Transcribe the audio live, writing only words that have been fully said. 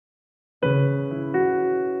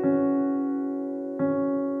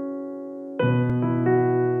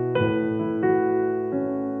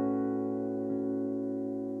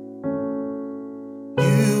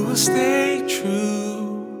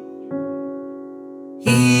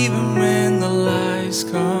Even when the lies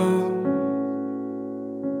come,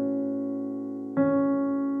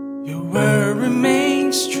 your word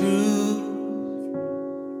remains true.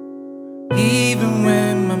 Even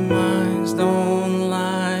when my minds don't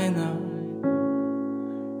line up,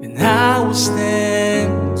 and I will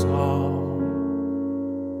stand tall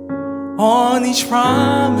on each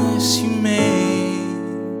promise you made.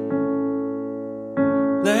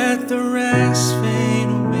 Let the rest fade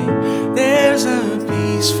away. There's a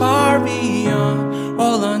peace far beyond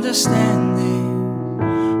all understanding.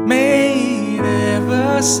 May it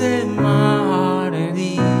ever set my heart at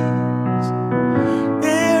ease.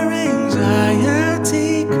 Their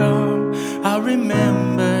anxiety come, I'll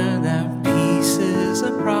remember that peace is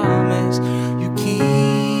a promise you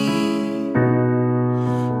keep.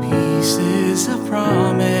 Peace is a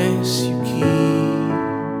promise you keep.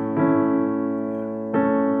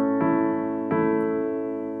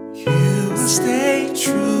 You will stay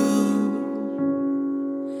true,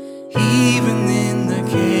 even in the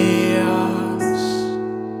chaos.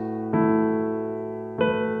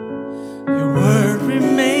 Your word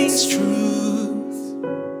remains truth,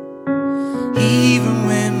 even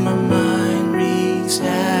when my mind wreaks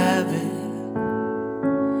havoc.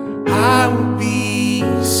 I will be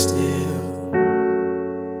still,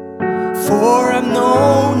 for I've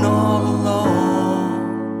known all along.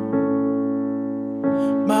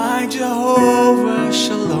 My Jehovah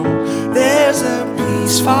Shalom, there's a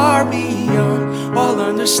peace far beyond all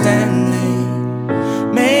understanding.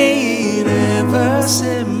 May it ever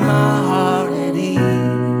set my heart at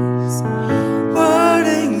ease. What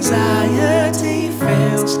anxiety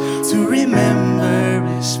fails to remember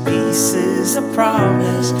is peace is a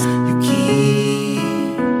promise you keep.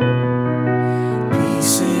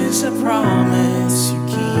 Peace is a promise you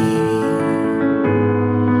keep.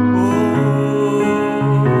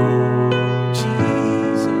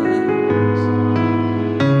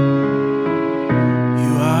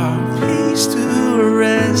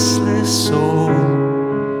 Soul,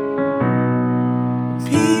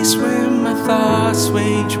 peace when my thoughts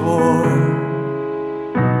wage war,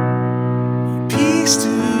 peace to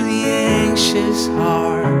the anxious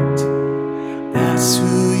heart. That's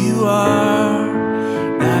who you are,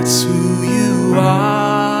 that's who you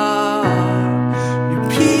are. Your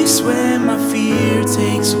peace when my fear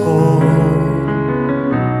takes hold,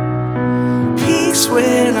 peace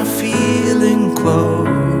when I feel enclosed,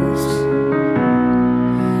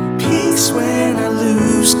 when I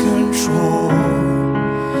lose control.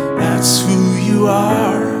 That's who you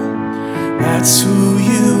are, that's who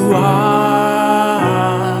you are.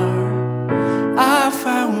 I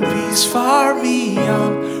found peace far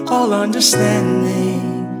beyond all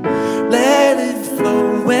understanding. Let it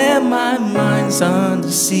flow when my mind's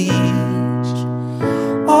under siege.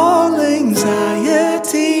 All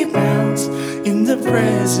anxiety bounds in the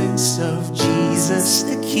presence of Jesus,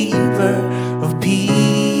 the keeper of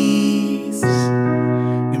peace.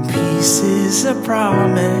 Peace is a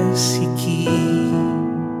promise he keeps.